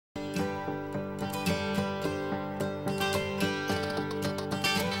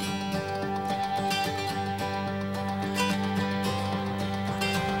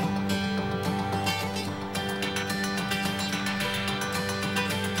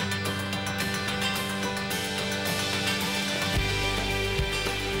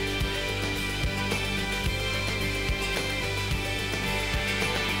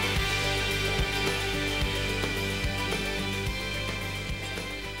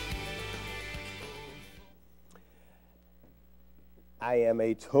I am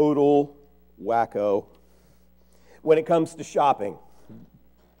a total wacko when it comes to shopping.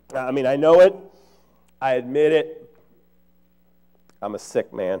 I mean, I know it. I admit it. I'm a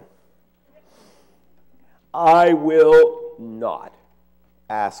sick man. I will not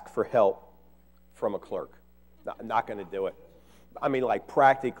ask for help from a clerk. I'm not going to do it. I mean, like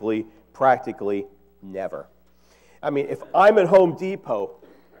practically never. I mean, if I'm at Home Depot,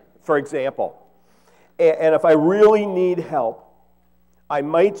 for example, and if I really need help, I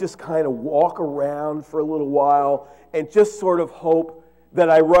might just kind of walk around for a little while and just sort of hope that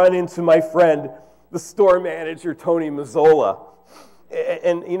I run into my friend, the store manager, Tony Mazzola.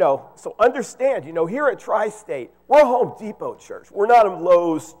 And so understand, here at Tri-State, we're a Home Depot church. We're not a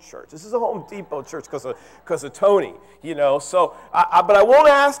Lowe's church. This is a Home Depot church because of Tony, So, but I won't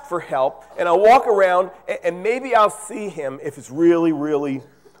ask for help, and I'll walk around, and maybe I'll see him if it's really, really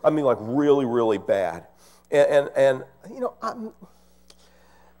bad. And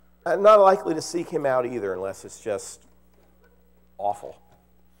I'm not likely to seek him out either unless it's just awful.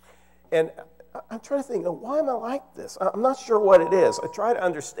 And I'm trying to think, why am I like this? I'm not sure what it is. I try to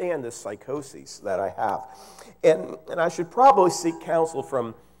understand this psychosis that I have. And I should probably seek counsel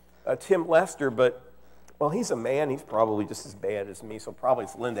from Tim Lester, but, well, he's a man. He's probably just as bad as me, so probably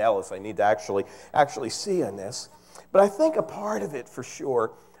it's Linda Ellis I need to actually see on this. But I think a part of it for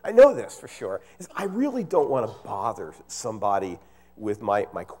sure, I know this for sure, is I really don't want to bother somebody with my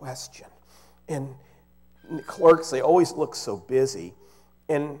question. And the clerks, they always look so busy.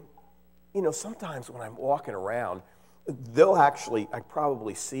 And sometimes when I'm walking around, I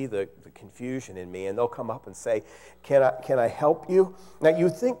probably see the confusion in me, and they'll come up and say, can I help you? Now,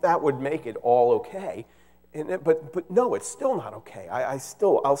 you'd think that would make it all okay, but no, it's still not okay.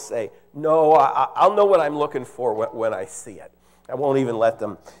 I'll say, no, I'll know what I'm looking for when I see it. I won't even let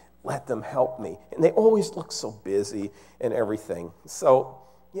them help me. And they always look so busy and everything. So,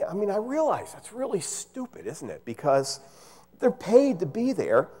 yeah, I mean, I realize that's really stupid, isn't it? Because they're paid to be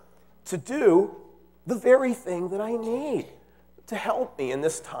there to do the very thing that I need to help me in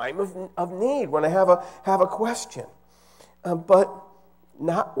this time of need when I have a question. But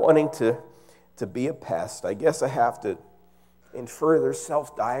not wanting to be a pest, I guess I have to, in further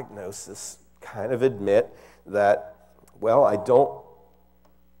self-diagnosis, kind of admit that, well, I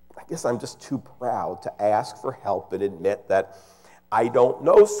guess I'm just too proud to ask for help and admit that I don't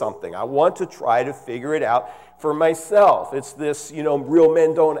know something. I want to try to figure it out for myself. It's this, real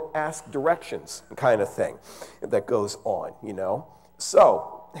men don't ask directions kind of thing that goes on,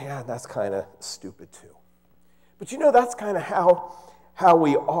 So, yeah, that's kind of stupid too. But that's kind of how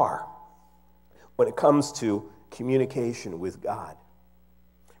we are when it comes to communication with God.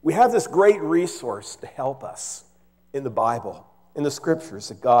 We have this great resource to help us in the Bible, in the scriptures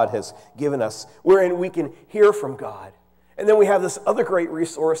that God has given us, wherein we can hear from God. And then we have this other great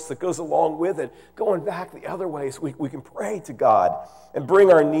resource that goes along with it, going back the other ways. We can pray to God and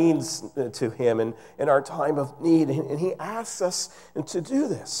bring our needs to Him in our time of need. And He asks us to do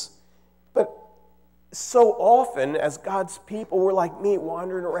this. But so often, as God's people, we're like me,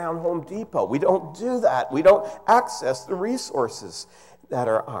 wandering around Home Depot. We don't do that. We don't access the resources that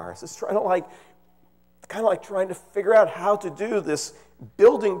are ours. It's kind of like trying to figure out how to do this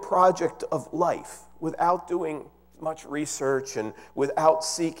building project of life without doing much research and without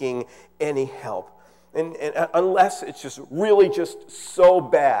seeking any help. And unless it's just really just so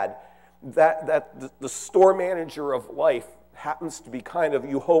bad that the store manager of life happens to be kind of,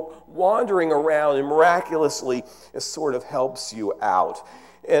 you hope, wandering around and miraculously it sort of helps you out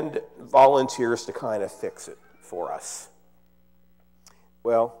and volunteers to kind of fix it for us.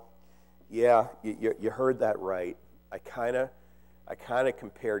 Well, yeah, you heard that right. I kind of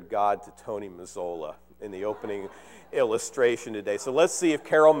compared God to Tony Mazzola in the opening illustration today. So let's see if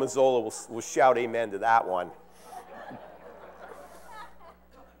Carol Mazzola will shout amen to that one.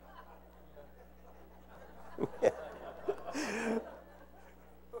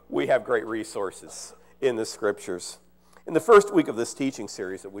 We have great resources in the scriptures. In the first week of this teaching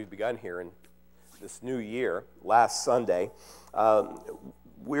series that we've begun here in this new year, last Sunday,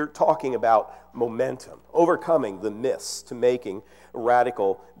 we're talking about momentum, overcoming the myths to making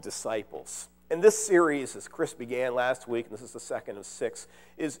radical disciples. And this series, as Chris began last week, and this is the second of 6,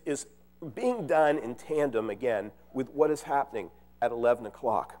 is being done in tandem again with what is happening at 11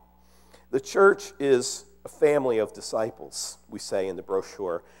 o'clock. The church is a family of disciples, we say in the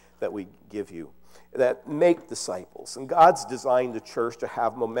brochure that we give you, that make disciples. And God's designed the church to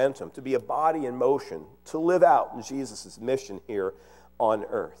have momentum, to be a body in motion, to live out Jesus' mission here on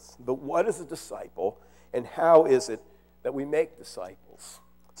earth. But what is a disciple, and how is it that we make disciples?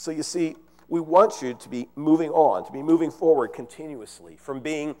 So you see, We want you to be moving on, to be moving forward continuously, from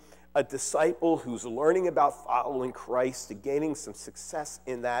being a disciple who's learning about following Christ, to gaining some success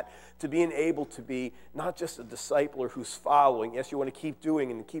in that, to being able to be not just a discipler who's following. Yes, you want to keep doing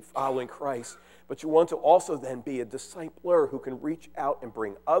and keep following Christ, but you want to also then be a discipler who can reach out and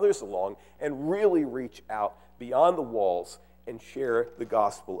bring others along and really reach out beyond the walls and share the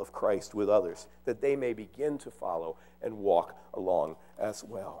gospel of Christ with others, that they may begin to follow and walk along as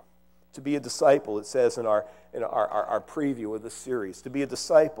well. To be a disciple, it says in our preview of this series, to be a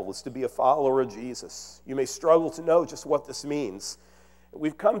disciple is to be a follower of Jesus. You may struggle to know just what this means.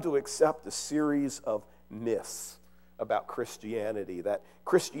 We've come to accept a series of myths about Christianity, that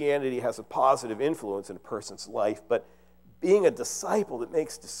Christianity has a positive influence in a person's life, but being a disciple that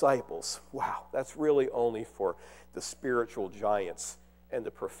makes disciples, wow, that's really only for the spiritual giants and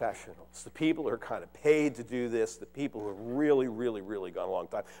the professionals, the people who are kind of paid to do this, the people who have really, really, really gone a long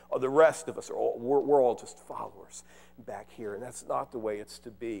time. The rest of us, we're all just followers back here, and that's not the way it's to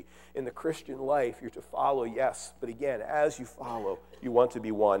be. In the Christian life, you're to follow, yes, but again, as you follow, you want to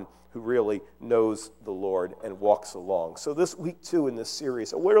be one who really knows the Lord and walks along. So this week, too, in this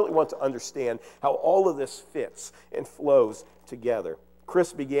series, I really want to understand how all of this fits and flows together.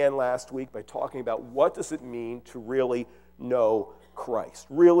 Chris began last week by talking about what does it mean to really know Christ,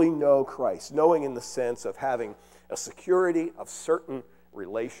 really know Christ, knowing in the sense of having a security of certain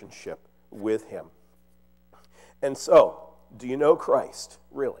relationship with him. And so, do you know Christ?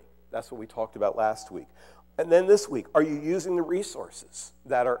 Really? That's what we talked about last week. And then this week, are you using the resources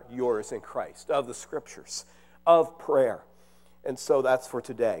that are yours in Christ, of the scriptures, of prayer? And so that's for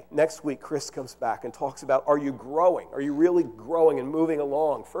today. Next week, Chris comes back and talks about, are you growing? Are you really growing and moving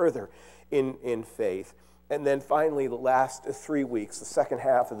along further in faith? And then finally, the last 3 weeks, the second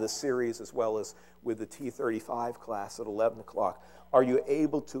half of this series, as well as with the T35 class at 11 o'clock, are you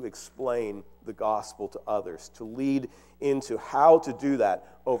able to explain the gospel to others, to lead into how to do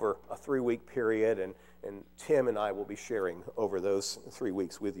that over a 3-week period? And Tim and I will be sharing over those 3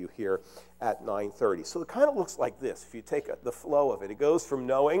 weeks with you here at 9:30. So it kind of looks like this. If you take the flow of it, it goes from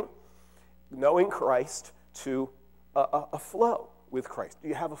knowing Christ to a flow with Christ. Do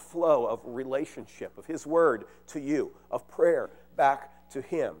you have a flow of relationship, of his word to you, of prayer back to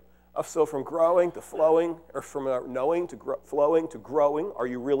him? So from growing to flowing, or from knowing to flowing to growing, are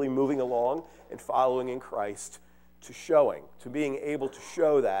you really moving along and following in Christ, to showing, to being able to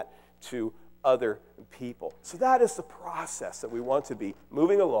show that to other people? So that is the process that we want to be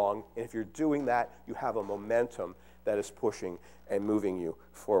moving along, and if you're doing that, you have a momentum that is pushing and moving you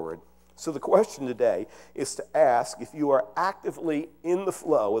forward. So the question today is to ask if you are actively in the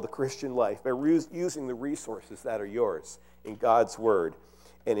flow of the Christian life by using the resources that are yours in God's word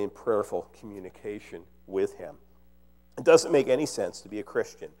and in prayerful communication with him. It doesn't make any sense to be a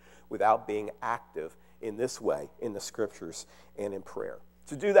Christian without being active in this way in the scriptures and in prayer.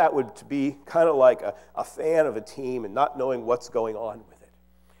 To do that would to be kind of like a fan of a team and not knowing what's going on with it.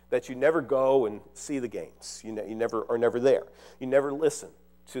 That you never go and see the games. You never are never there. You never listen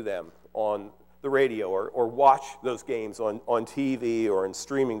to them on the radio or watch those games on TV or in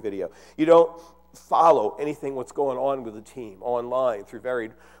streaming video. You don't follow anything what's going on with the team online through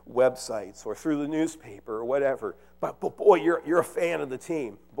varied websites or through the newspaper or whatever. But boy, you're a fan of the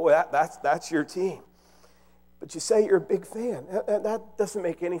team. Boy, that's your team. But you say you're a big fan. That doesn't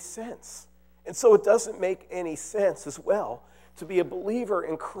make any sense. And so it doesn't make any sense as well to be a believer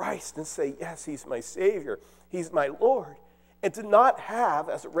in Christ and say, yes, he's my Savior, he's my Lord, and to not have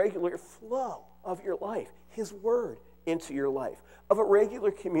as a regular flow of your life his word into your life, of a regular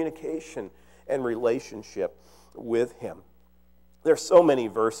communication and relationship with him. There are so many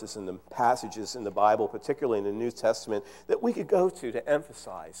verses in the passages in the Bible, particularly in the New Testament, that we could go to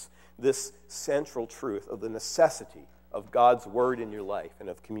emphasize this central truth of the necessity of God's word in your life and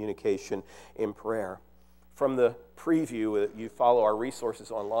of communication in prayer. From the preview, you follow our resources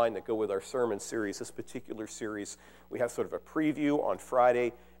online that go with our sermon series. This particular series, we have sort of a preview on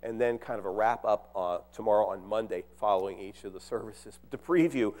Friday and then kind of a wrap-up tomorrow on Monday following each of the services. But the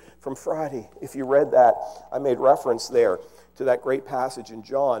preview from Friday, if you read that, I made reference there to that great passage in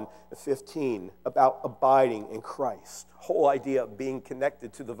John 15 about abiding in Christ. The whole idea of being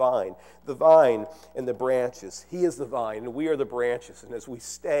connected to the vine and the branches. He is the vine and we are the branches. And as we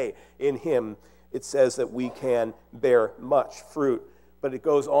stay in him, it says that we can bear much fruit. But it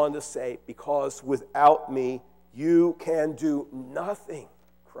goes on to say, because without me, you can do nothing,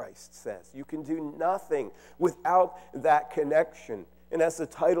 Christ says. You can do nothing without that connection. And as the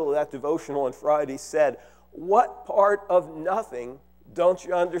title of that devotional on Friday said, what part of nothing don't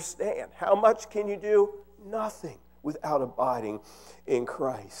you understand? How much can you do? Nothing without abiding in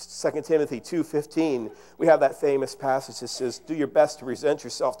Christ. 2 Timothy 2:15, we have that famous passage that says, do your best to present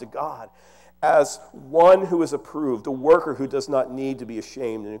yourself to God as one who is approved, a worker who does not need to be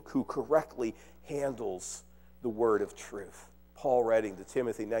ashamed and who correctly handles the word of truth. Paul writing to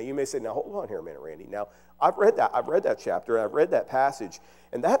Timothy. Now you may say, now hold on here a minute, Randy. Now I've read that chapter and I've read that passage,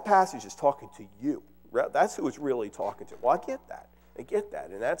 and that passage is talking to you. That's who it's really talking to. Well, I get that,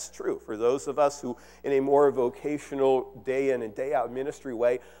 and that's true for those of us who, in a more vocational day in and day out ministry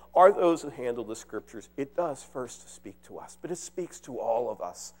way, are those who handle the scriptures. It does first speak to us, but it speaks to all of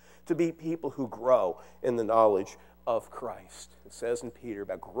us to be people who grow in the knowledge of Christ. It says in Peter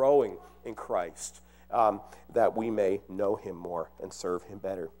about growing in Christ, that we may know him more and serve him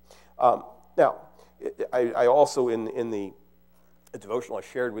better. Now, I also, in the devotional I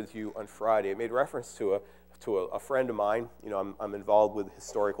shared with you on Friday, I made reference to a friend of mine. You know, I'm involved with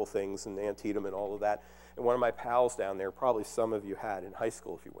historical things and Antietam and all of that. And one of my pals down there, probably some of you had in high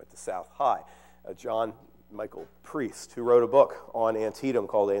school if you went to South High, John Michael Priest, who wrote a book on Antietam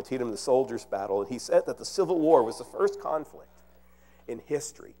called Antietam, the Soldiers' Battle. And he said that the Civil War was the first conflict in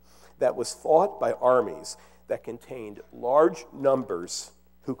history that was fought by armies that contained large numbers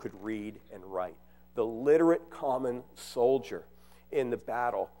who could read and write. The literate common soldier in the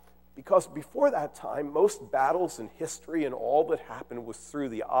battle. Because before that time, most battles in history and all that happened was through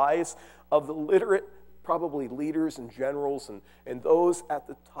the eyes of the literate, probably leaders and generals and those at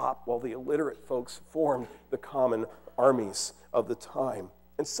the top, while the illiterate folks formed the common armies of the time.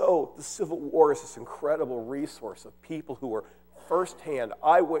 And so the Civil War is this incredible resource of people who were firsthand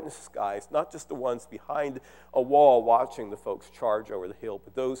eyewitness guys, not just the ones behind a wall watching the folks charge over the hill,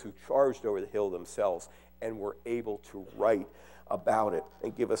 but those who charged over the hill themselves and were able to write about it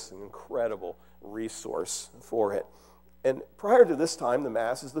and give us an incredible resource for it. And prior to this time, the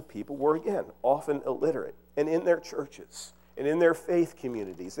masses of people were, again, often illiterate. And in their churches and in their faith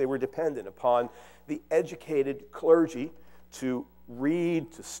communities, they were dependent upon the educated clergy to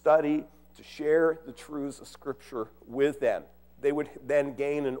read, to study, to share the truths of Scripture with them. They would then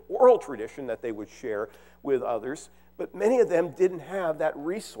gain an oral tradition that they would share with others, but many of them didn't have that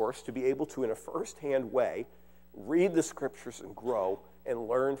resource to be able to, in a first-hand way, read the Scriptures and grow and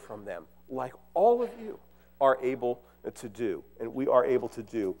learn from them, like all of you are able to do, and we are able to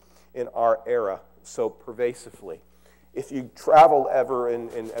do in our era so pervasively. If you travel ever,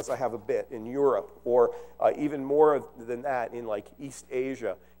 as I have a bit, in Europe, or even more than that in like East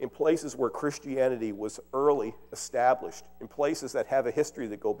Asia, in places where Christianity was early established, in places that have a history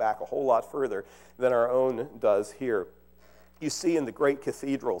that go back a whole lot further than our own does here, you see in the great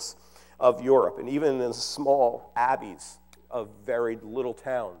cathedrals of Europe, and even in the small abbeys of varied little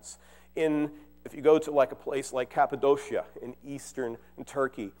towns, if you go to like a place like Cappadocia in eastern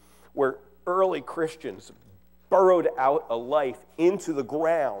Turkey, where early Christians burrowed out a life into the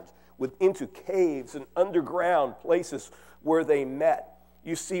ground, into caves and underground places where they met.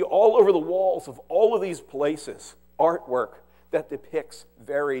 You see all over the walls of all of these places artwork that depicts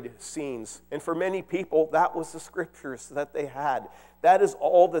varied scenes. And for many people, that was the Scriptures that they had. That is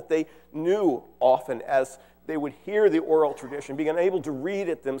all that they knew often as they would hear the oral tradition, being unable to read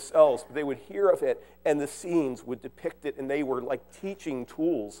it themselves, but they would hear of it, and the scenes would depict it, and they were like teaching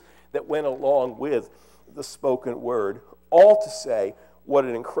tools that went along with the spoken word, all to say what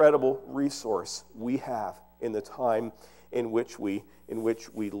an incredible resource we have in the time in which we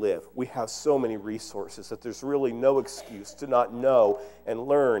live. We have so many resources that there's really no excuse to not know and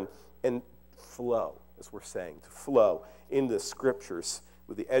learn and flow, as we're saying, to flow in the Scriptures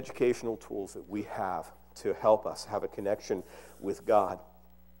with the educational tools that we have to help us have a connection with God.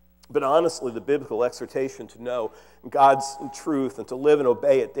 But honestly, the biblical exhortation to know God's truth and to live and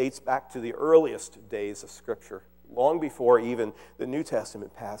obey it dates back to the earliest days of Scripture, long before even the New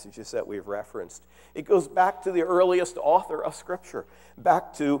Testament passages that we've referenced. It goes back to the earliest author of Scripture,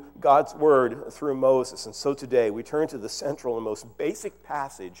 back to God's Word through Moses. And so today we turn to the central and most basic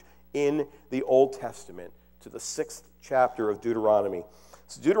passage in the Old Testament, to the 6th chapter of Deuteronomy.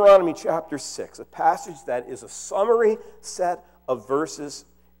 It's Deuteronomy chapter 6, a passage that is a summary set of verses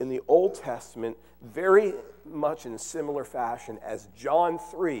in the Old Testament, very much in a similar fashion as John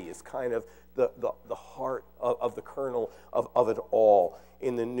 3 is kind of the heart of the kernel of it all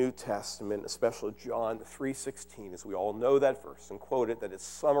in the New Testament, especially John 3:16, as we all know that verse and quote it, that it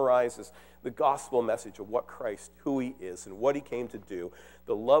summarizes the gospel message of what Christ, who he is, and what he came to do,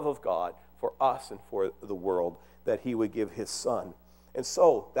 the love of God for us and for the world, that he would give his Son. And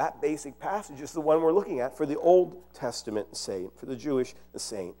so that basic passage is the one we're looking at for the Old Testament saint, for the Jewish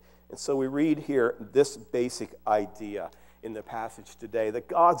saint. And so we read here this basic idea in the passage today, that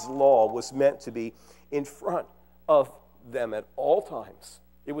God's law was meant to be in front of them at all times.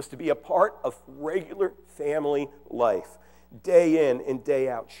 It was to be a part of regular family life, day in and day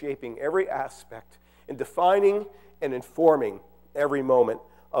out, shaping every aspect and defining and informing every moment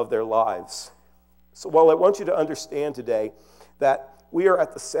of their lives. So while I want you to understand today that we are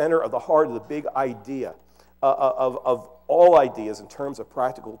at the center of the heart of the big idea of all ideas in terms of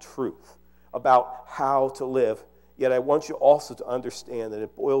practical truth about how to live, yet I want you also to understand that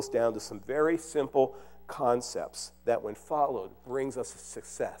it boils down to some very simple concepts that, when followed, brings us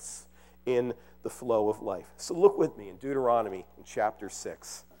success in the flow of life. So look with me in Deuteronomy in chapter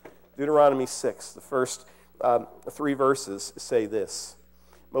 6. Deuteronomy 6, the first 3 verses say this.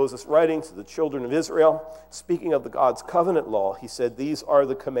 Moses, writing to the children of Israel, speaking of the God's covenant law, he said, "These are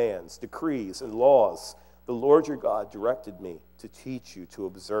the commands, decrees, and laws the Lord your God directed me to teach you to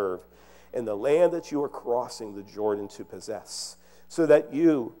observe in the land that you are crossing the Jordan to possess, so that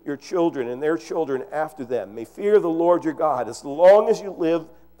you, your children, and their children after them may fear the Lord your God as long as you live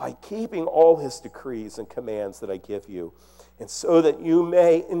by keeping all his decrees and commands that I give you, and so that you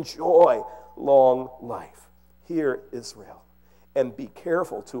may enjoy long life. Hear, Israel, and be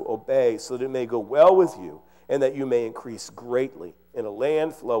careful to obey, so that it may go well with you, and that you may increase greatly in a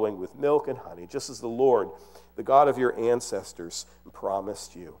land flowing with milk and honey, just as the Lord, the God of your ancestors,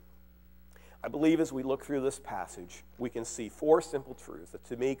 promised you." I believe as we look through this passage, we can see 4 simple truths that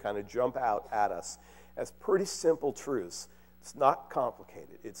to me kind of jump out at us as pretty simple truths. It's not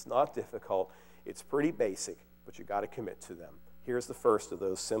complicated. It's not difficult. It's pretty basic, but you got to commit to them. Here's the first of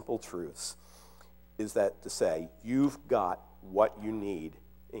those simple truths, is that to say, you've got what you need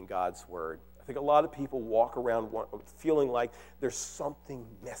in God's Word. I think a lot of people walk around feeling like there's something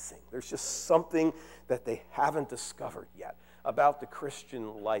missing. There's just something that they haven't discovered yet about the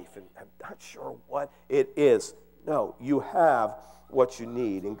Christian life, and I'm not sure what it is. No, you have what you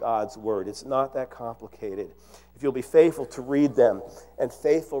need in God's Word. It's not that complicated. If you'll be faithful to read them and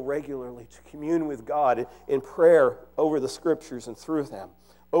faithful regularly to commune with God in prayer over the Scriptures and through them,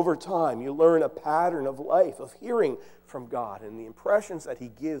 over time you learn a pattern of life, of hearing from God and the impressions that he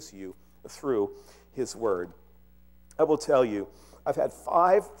gives you through his Word. I will tell you, I've had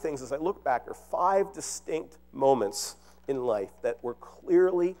 5 things, as I look back, there are 5 distinct moments in life that were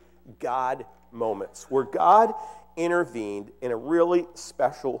clearly God moments, where God intervened in a really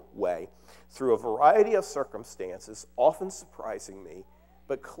special way through a variety of circumstances, often surprising me,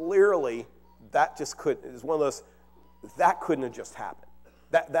 but clearly that just couldn't, it was one of those, that couldn't have just happened.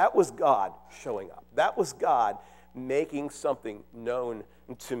 That was God showing up. That was God making something known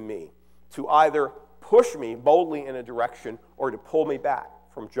to me, to either push me boldly in a direction or to pull me back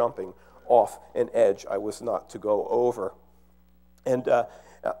from jumping off an edge I was not to go over. And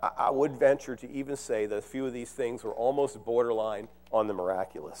I would venture to even say that a few of these things were almost borderline on the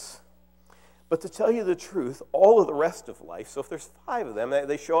miraculous. But to tell you the truth, all of the rest of life, so if there's 5 of them,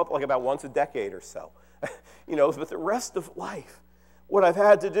 they show up like about once a decade or so. But the rest of life, what I've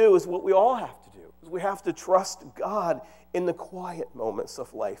had to do is what we all have to do, is we have to trust God in the quiet moments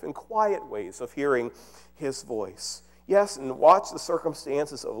of life, in quiet ways of hearing his voice. Yes, and watch the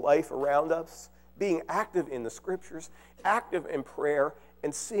circumstances of life around us, being active in the Scriptures, active in prayer,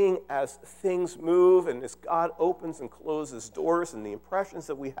 and seeing as things move and as God opens and closes doors and the impressions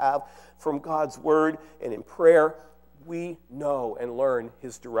that we have from God's Word and in prayer, we know and learn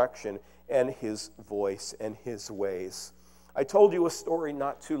his direction and his voice and his ways. I told you a story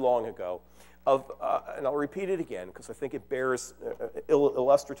not too long ago of, and I'll repeat it again because I think it bears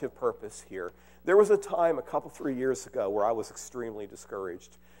illustrative purpose here. There was a time a couple, 3 years ago where I was extremely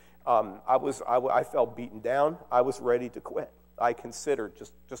discouraged. I felt beaten down. I was ready to quit. I considered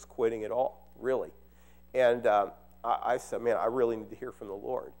just quitting it all, really. And I said, man, I really need to hear from the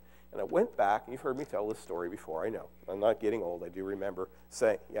Lord. And I went back, and you've heard me tell this story before, I know. I'm not getting old. I do remember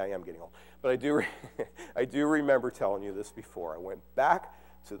saying, yeah, I am getting old. But I do remember telling you this before. I went back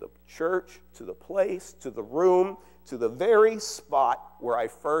to the church, to the place, to the room, to the very spot where I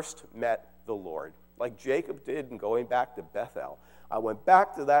first met the Lord. Like Jacob did in going back to Bethel. I went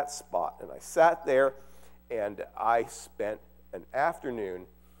back to that spot, and I sat there, and I spent an afternoon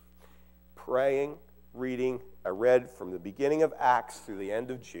praying, reading. I read from the beginning of Acts through the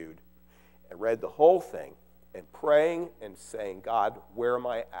end of Jude. I read the whole thing and praying and saying, God, where am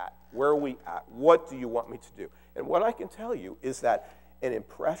I at? Where are we at? What do you want me to do? And what I can tell you is that an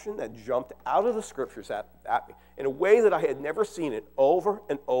impression that jumped out of the Scriptures at me in a way that I had never seen it over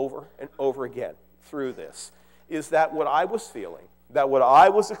and over and over again through this is that what I was feeling, that what I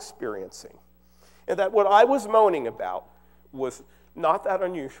was experiencing, and that what I was moaning about was not that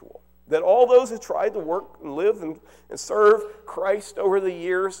unusual. that all those who tried to work and live and serve Christ over the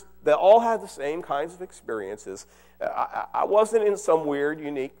years, they all had the same kinds of experiences. I wasn't in some weird,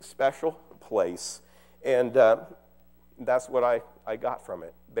 unique, special place. And that's what I got from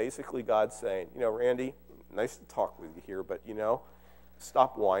it. Basically, God saying, Randy, nice to talk with you here, but,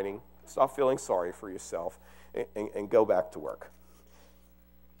 stop whining, stop feeling sorry for yourself, and go back to work.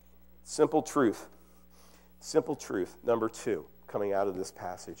 Simple truth. Simple truth, number 2, coming out of this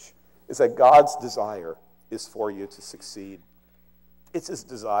passage, is that God's desire is for you to succeed. It's His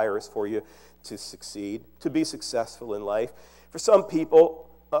desire is for you to succeed, to be successful in life. For some people,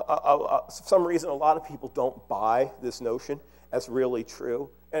 for some reason, a lot of people don't buy this notion as really true.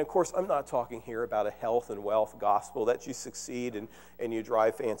 And of course, I'm not talking here about a health and wealth gospel that you succeed and you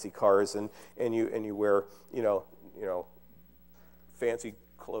drive fancy cars and you wear fancy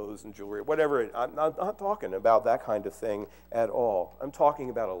clothes and jewelry, whatever. I'm not talking about that kind of thing at all. I'm talking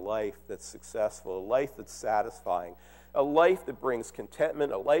about a life that's successful, a life that's satisfying, a life that brings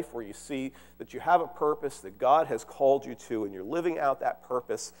contentment, a life where you see that you have a purpose that God has called you to, and you're living out that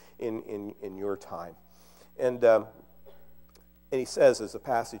purpose in your time. And he says, there's a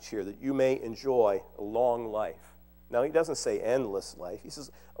passage here, that you may enjoy a long life. Now, he doesn't say endless life. He says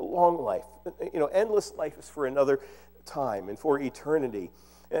a long life. Endless life is for another time and for eternity.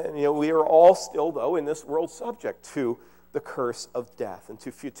 And, we are all still, though, in this world subject to the curse of death and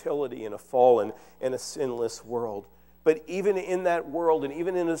to futility in a fallen and a sinless world. But even in that world, and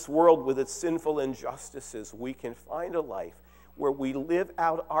even in this world with its sinful injustices, we can find a life where we live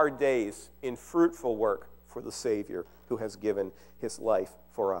out our days in fruitful work for the Savior who has given His life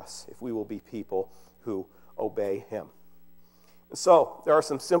for us, if we will be people who obey Him. And so, there are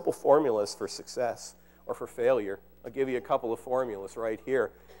some simple formulas for success or for failure. I'll give you a couple of formulas right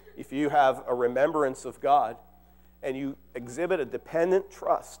here. If you have a remembrance of God and you exhibit a dependent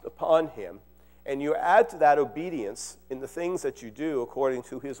trust upon Him, and you add to that obedience in the things that you do according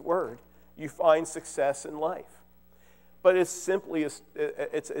to His Word, you find success in life. But it's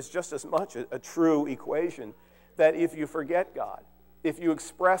just as much a true equation that if you forget God, if you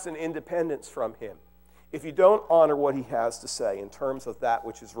express an independence from Him, if you don't honor what He has to say in terms of that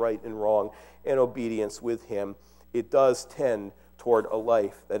which is right and wrong and obedience with Him, it does tend toward a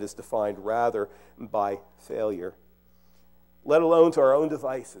life that is defined rather by failure. Let alone to our own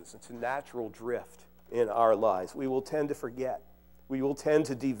devices. It's a natural drift in our lives. We will tend to forget. We will tend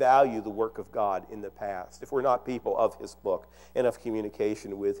to devalue the work of God in the past if we're not people of His book and of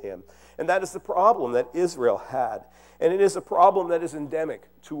communication with Him. And that is the problem that Israel had. And it is a problem that is endemic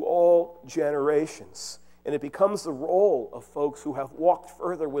to all generations. And it becomes the role of folks who have walked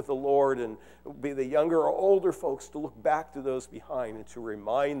further with the Lord, and be the younger or older folks, to look back to those behind and to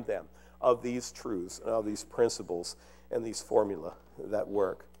remind them of these truths and of these principles and these formula that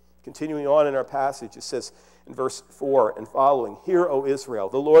work. Continuing on in our passage, it says in verse 4 and following, "Hear, O Israel,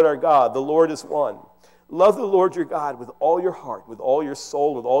 the Lord our God, the Lord is one. Love the Lord your God with all your heart, with all your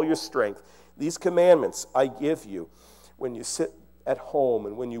soul, with all your strength. These commandments I give you when you sit at home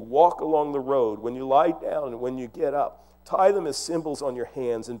and when you walk along the road, when you lie down and when you get up. Tie them as symbols on your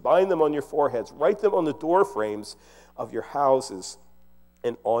hands and bind them on your foreheads. Write them on the door frames of your houses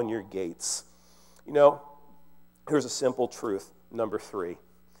and on your gates." Here's a simple truth, number 3.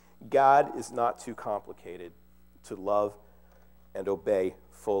 God is not too complicated to love and obey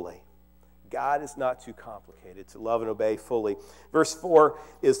fully. God is not too complicated to love and obey fully. Verse 4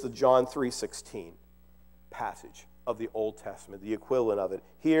 is the John 3:16 passage of the Old Testament, the equivalent of it.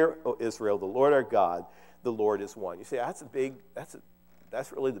 "Hear, O Israel, the Lord our God, the Lord is one." You say, that's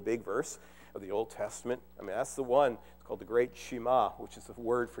really the big verse of the Old Testament. I mean, that's the one. It's called the Great Shema, which is the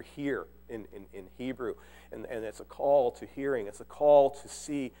word for hear in Hebrew. And it's a call to hearing. It's a call to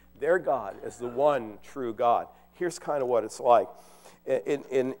see their God as the one true God. Here's kind of what it's like.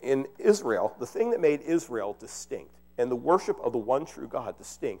 In Israel, the thing that made Israel distinct and the worship of the one true God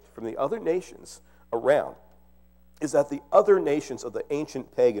distinct from the other nations around is that the other nations of the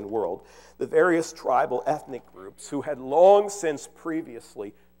ancient pagan world, the various tribal ethnic groups who had long since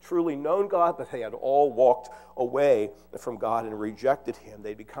previously truly known God, but they had all walked away from God and rejected Him.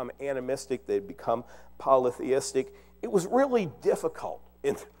 They'd become animistic. They'd become polytheistic. It was really difficult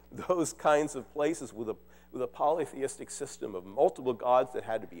in those kinds of places with a polytheistic system of multiple gods that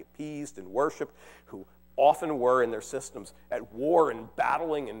had to be appeased and worshipped, who often were in their systems at war and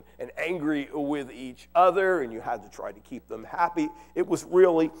battling and angry with each other, and you had to try to keep them happy. It was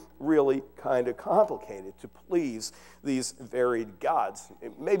really, really kind of complicated to please these varied gods.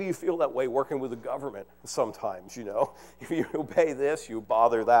 Maybe you feel that way working with the government sometimes, you know. If you obey this, you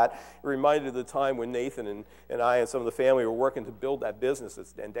bother that. It reminded of the time when Nathan and I and some of the family were working to build that business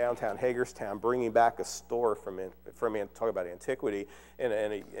in downtown Hagerstown, bringing back a store from talk about antiquity, in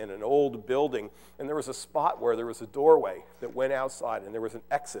an old building. And there was a spot where there was a doorway that went outside, and there was an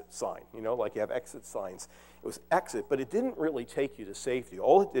exit sign, you know, like you have exit signs. It was exit, but it didn't really take you to safety.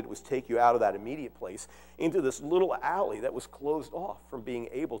 All it did was take you out of that immediate place into this little alley that was closed off from being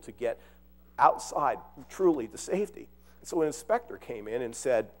able to get outside truly to safety. And so an inspector came in and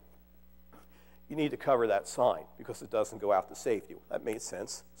said, you need to cover that sign because it doesn't go out to safety. Well, that made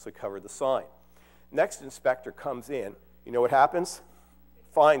sense, so he covered the sign. Next inspector comes in. You know what happens?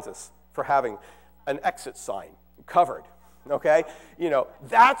 Fines us for having an exit sign covered. Okay? You know,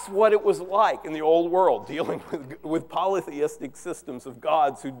 that's what it was like in the old world, dealing with polytheistic systems of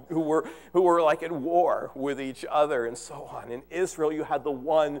gods who were like at war with each other and so on. In Israel, you had the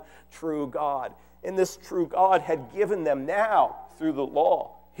one true God. And this true God had given them now, through the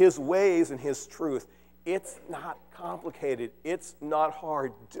law, his ways and his truth. It's not complicated. It's not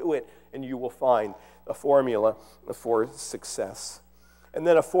hard. Do it, and you will find a formula for success. And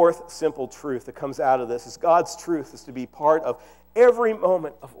then a fourth simple truth that comes out of this is God's truth is to be part of every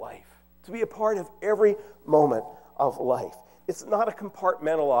moment of life, to be a part of every moment of life. It's not a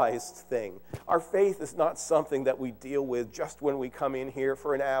compartmentalized thing. Our faith is not something that we deal with just when we come in here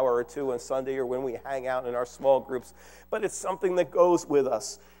for an hour or two on Sunday or when we hang out in our small groups, but it's something that goes with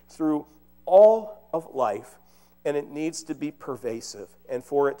us through all of life, and it needs to be pervasive. And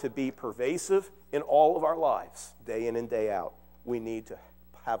for it to be pervasive in all of our lives, day in and day out, we need to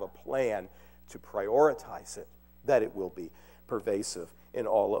have a plan to prioritize it, that it will be pervasive in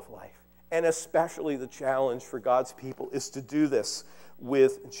all of life. And especially the challenge for God's people is to do this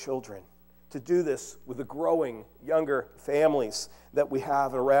with children, to do this with the growing younger families that we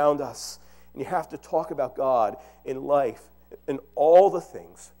have around us. And you have to talk about God in life and all the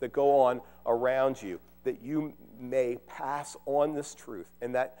things that go on around you, that you may pass on this truth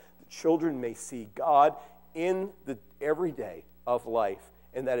and that the children may see God in the everyday of life,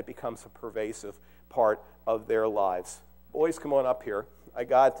 and that it becomes a pervasive part of their lives. Boys, come on up here. I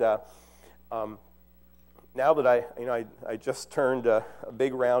got now that I just turned a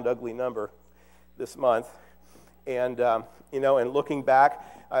big round ugly number this month, and and looking back,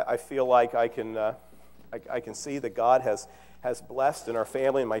 I feel like I can see that God has blessed in our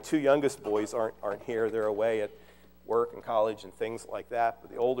family. And my two youngest boys aren't here; they're away at work and college and things like that.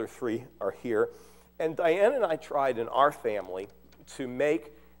 But the older three are here. And Diane and I tried in our family to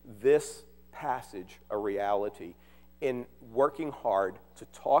make this passage a reality in working hard to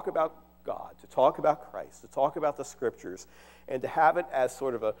talk about God, to talk about Christ, to talk about the Scriptures, and to have it as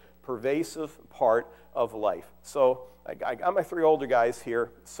sort of a pervasive part of life. So I got my three older guys here.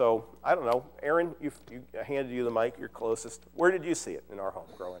 So I don't know, Aaron, I handed you the mic. You're closest. Where did you see it in our home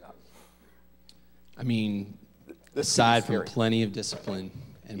growing up? I mean, aside from plenty of discipline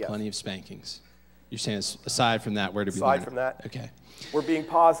and plenty of spankings. You're saying aside from that, where did we learn? Aside from that? Okay. We're being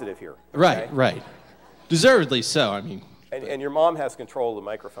positive here. Right, okay? right. Deservedly so, I mean. And your mom has control of the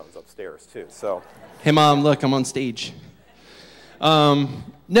microphones upstairs, too, so. Hey, Mom, look, I'm on stage.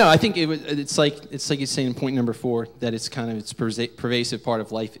 No, I think it's like you're saying in point number 4, that it's pervasive part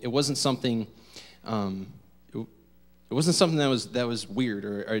of life. It wasn't something that was weird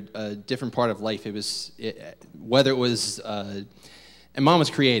or a different part of life. Whether it was and Mom was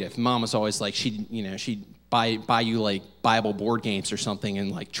creative. Mom was always like she'd buy you like Bible board games or something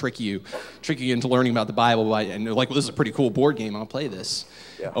and like trick you into learning about the Bible and they're like, well, this is a pretty cool board game. I'll play this.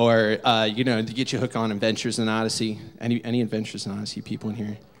 Yeah. Or to get you hooked on Adventures in Odyssey. Any Adventures in Odyssey people in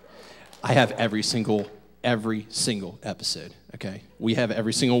here? I have every single episode. Okay, we have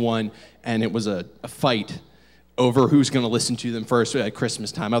every single one, and it was a fight over who's going to listen to them first at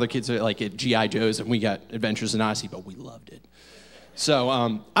Christmas time. Other kids are like at G.I. Joe's, and we got Adventures in Odyssey, but we loved it. So I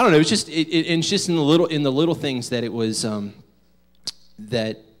don't know. It's just it's just in the little things that it was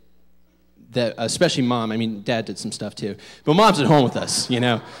that especially Mom. I mean, Dad did some stuff too, but Mom's at home with us,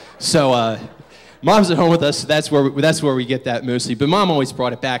 So Mom's at home with us. So that's where we get that mostly. But Mom always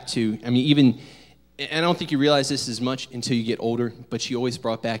brought it back to. I mean, even and I don't think you realize this as much until you get older. But she always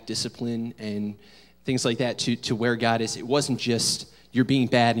brought back discipline and things like that to where God is. It wasn't just you're being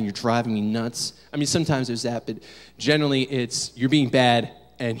bad and you're driving me nuts. I mean, sometimes there's that, but generally it's you're being bad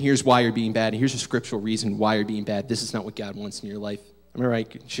and here's why you're being bad and here's a scriptural reason why you're being bad. This is not what God wants in your life. Am I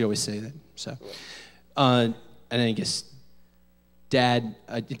right? She always say that. So, And I guess Dad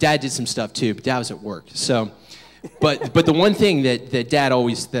did some stuff too, but Dad was at work. So, but the one thing that Dad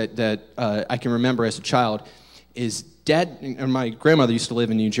always that I can remember as a child is Dad and my grandmother used to live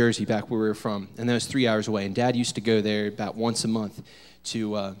in New Jersey back where we were from, and that was 3 hours away. And Dad used to go there about once a month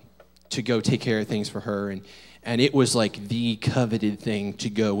to go take care of things for her, and it was like the coveted thing to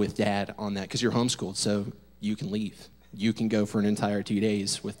go with Dad on that because you're homeschooled, so you can leave. You can go for an entire 2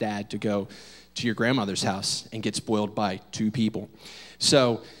 days with Dad to go to your grandmother's house and get spoiled by 2 people.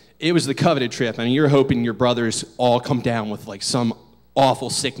 So it was the coveted trip. I mean, you're hoping your brothers all come down with like some awful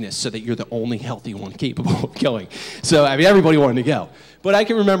sickness so that you're the only healthy one capable of going. So, I mean, everybody wanted to go. But I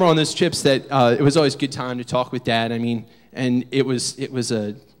can remember on those trips that it was always a good time to talk with Dad. I mean, and it was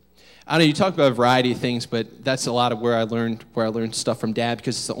a, I don't know, you talk about a variety of things, but that's a lot of where I learned stuff from Dad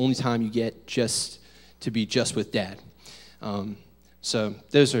because it's the only time you get just to be just with Dad. So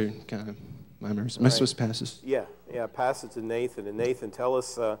those are kind of my memories. Am I supposed to pass this? Yeah, pass it to Nathan. And Nathan, tell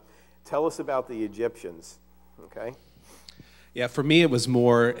us about the Egyptians, okay? Yeah, for me it was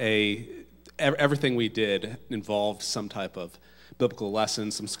more everything we did involved some type of biblical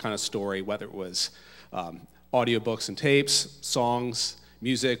lesson, some kind of story, whether it was audiobooks and tapes, songs,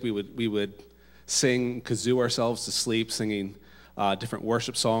 music. We would sing, kazoo ourselves to sleep, singing different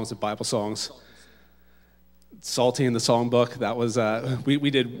worship songs and Bible songs. Salty in the songbook. That was we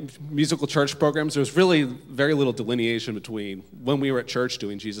did musical church programs. There was really very little delineation between when we were at church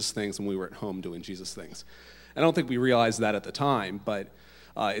doing Jesus things and when we were at home doing Jesus things. I don't think we realized that at the time, but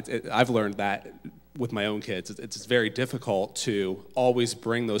I've learned that with my own kids. It's very difficult to always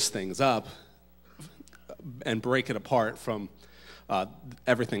bring those things up and break it apart from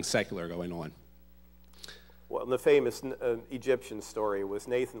everything secular going on. Well, the famous Egyptian story was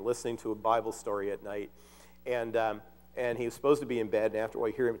Nathan listening to a Bible story at night. And he was supposed to be in bed, and after a while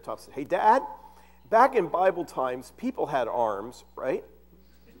you hear him talk, said, "Hey, Dad, back in Bible times, people had arms, right?"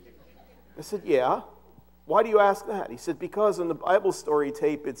 I said, "Yeah." "Why do you ask that?" He said, "Because in the Bible story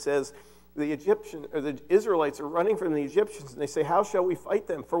tape it says the Israelites are running from the Egyptians, and they say, 'How shall we fight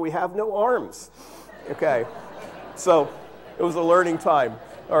them? For we have no arms.'" Okay, so it was a learning time.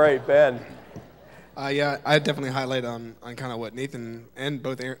 All right, Ben. Yeah, I definitely highlight on kind of what Nathan and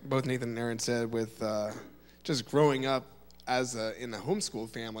both Nathan and Aaron said with just growing up as in a homeschool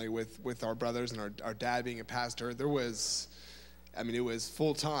family with our brothers and our dad being a pastor. There was, I mean, it was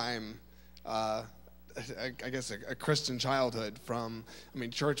full time. I guess a Christian childhood from. I mean,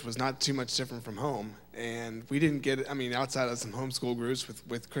 church was not too much different from home, and we didn't get. I mean, outside of some homeschool groups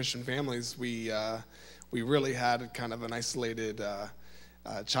with Christian families, we really had kind of an isolated.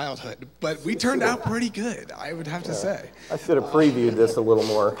 Childhood, but we turned out pretty good, I would have to say. I should have previewed this a little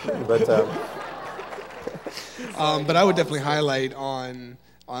more, but I would definitely highlight on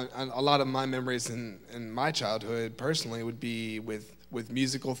a lot of my memories in my childhood personally would be with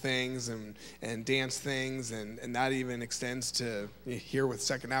musical things and dance things, and that even extends to here with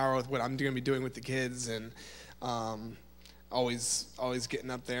Second Hour with what I'm going to be doing with the kids, and always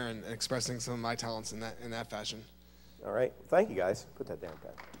getting up there and expressing some of my talents in that fashion. All right. Thank you, guys. Put that down,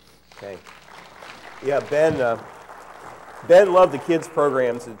 Ben. Okay. Yeah, Ben loved the kids'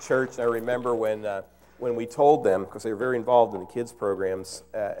 programs at church. And I remember when we told them, because they were very involved in the kids' programs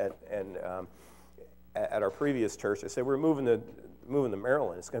at our previous church, I said, "We're moving to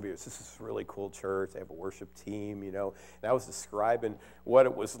Maryland. It's going to be this really cool church. They have a worship team, you know." And I was describing what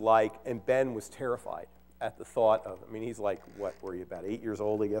it was like, and Ben was terrified at the thought of. I mean, he's like, what were you, about 8 years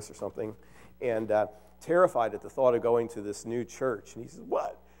old, I guess, or something, and terrified at the thought of going to this new church. And he says,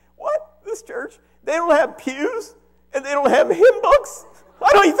 What? This church? They don't have pews? And they don't have hymn books?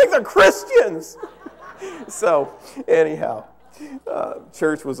 I don't even think they're Christians. So, anyhow,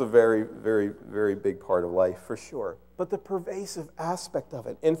 church was a very, very, very big part of life, for sure. But the pervasive aspect of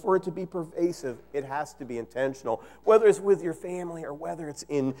it, and for it to be pervasive, it has to be intentional. Whether it's with your family or whether it's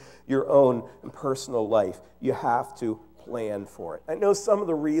in your own personal life, you have to plan for it. I know some of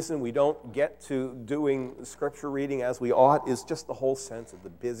the reason we don't get to doing scripture reading as we ought is just the whole sense of the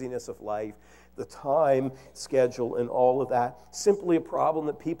busyness of life, the time schedule, and all of that. Simply a problem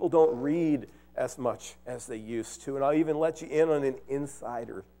that people don't read as much as they used to. And I'll even let you in on an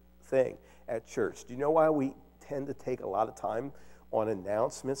insider thing at church. Do you know why we tend to take a lot of time on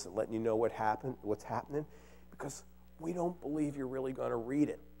announcements and letting you know what's happening? Because we don't believe you're really going to read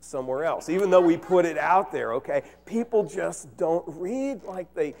it somewhere else, even though we put it out there, okay? People just don't read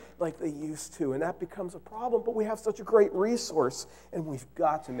like they used to, and that becomes a problem. But we have such a great resource, and we've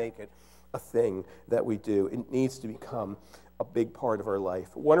got to make it a thing that we do. It needs to become a big part of our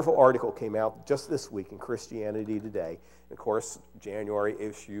life. A wonderful article came out just this week in Christianity Today. Of course, January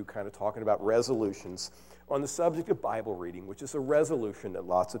issue kind of talking about resolutions on the subject of Bible reading, which is a resolution that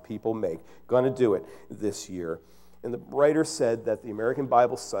lots of people make. Going to do it this year. And the writer said that the American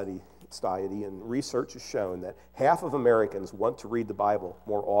Bible Society and research has shown that half of Americans want to read the Bible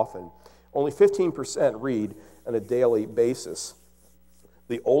more often. Only 15% read on a daily basis.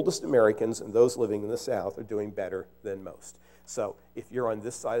 The oldest Americans and those living in the South are doing better than most. So if you're on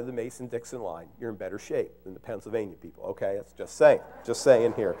this side of the Mason-Dixon line, you're in better shape than the Pennsylvania people. Okay, that's just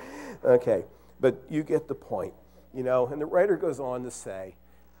saying here. Okay, but you get the point, you know. And the writer goes on to say,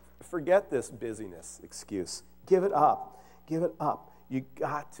 forget this busyness excuse. Give it up. Give it up. You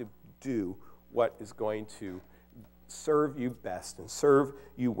got to do what is going to serve you best and serve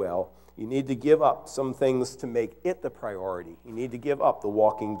you well. You need to give up some things to make it the priority. You need to give up The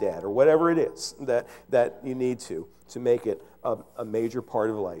Walking Dead or whatever it is that you need to make it a major part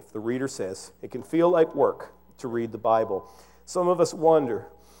of life. The reader says, it can feel like work to read the Bible. Some of us wonder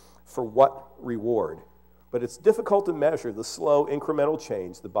for what reward, but it's difficult to measure the slow incremental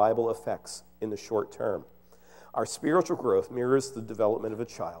change the Bible affects in the short term. Our spiritual growth mirrors the development of a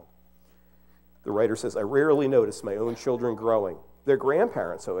child. The writer says, I rarely notice my own children growing. Their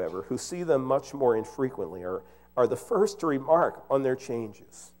grandparents, however, who see them much more infrequently, are the first to remark on their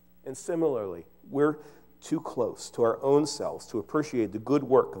changes. And similarly, we're too close to our own selves to appreciate the good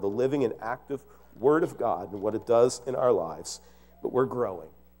work of the living and active Word of God and what it does in our lives. But we're growing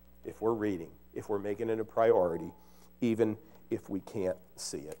if we're reading, if we're making it a priority, even if we can't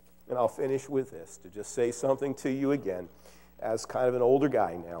see it. And I'll finish with this, to just say something to you again, as kind of an older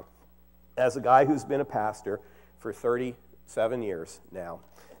guy now, as a guy who's been a pastor for 37 years now,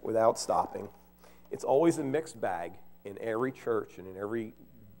 without stopping. It's always a mixed bag in every church and in every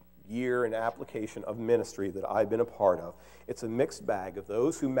year and application of ministry that I've been a part of. It's a mixed bag of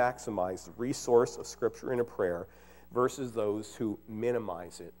those who maximize the resource of Scripture and a prayer versus those who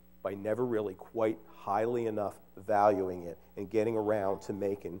minimize it by never really quite highly enough valuing it and getting around to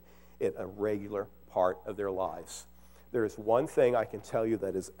making it a regular part of their lives. There is one thing I can tell you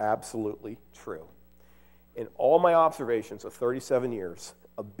that is absolutely true. In all my observations of 37 years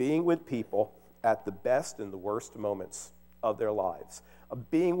of being with people at the best and the worst moments of their lives,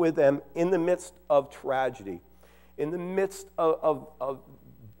 of being with them in the midst of tragedy, in the midst of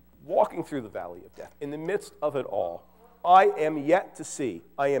walking through the valley of death, in the midst of it all, I am yet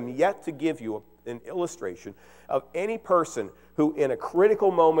to give you an illustration of any person who in a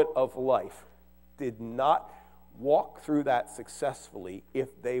critical moment of life did not walk through that successfully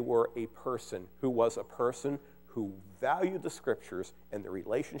if they were a person who valued the Scriptures and the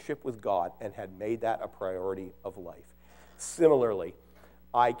relationship with God and had made that a priority of life. Similarly,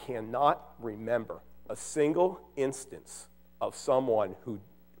 I cannot remember a single instance of someone who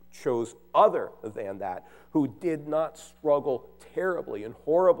chose other than that, who did not struggle terribly and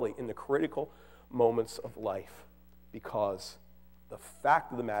horribly in the critical moments of life, because the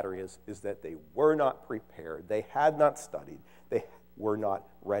fact of the matter is that they were not prepared, they had not studied, they were not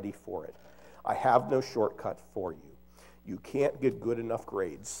ready for it. I have no shortcut for you. You can't get good enough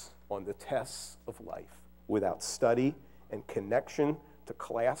grades on the tests of life without study and connection to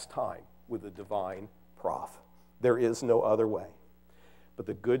class time with a divine prof. There is no other way. But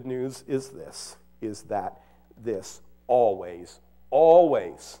the good news is that this always,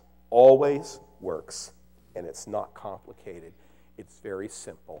 always, always works, and it's not complicated. It's very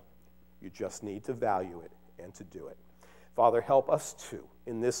simple. You just need to value it and to do it. Father, help us too,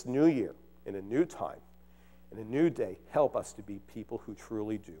 in this new year, in a new time, in a new day, help us to be people who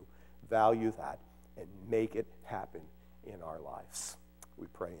truly do value that and make it happen in our lives. We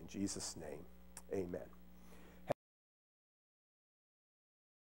pray in Jesus' name, amen.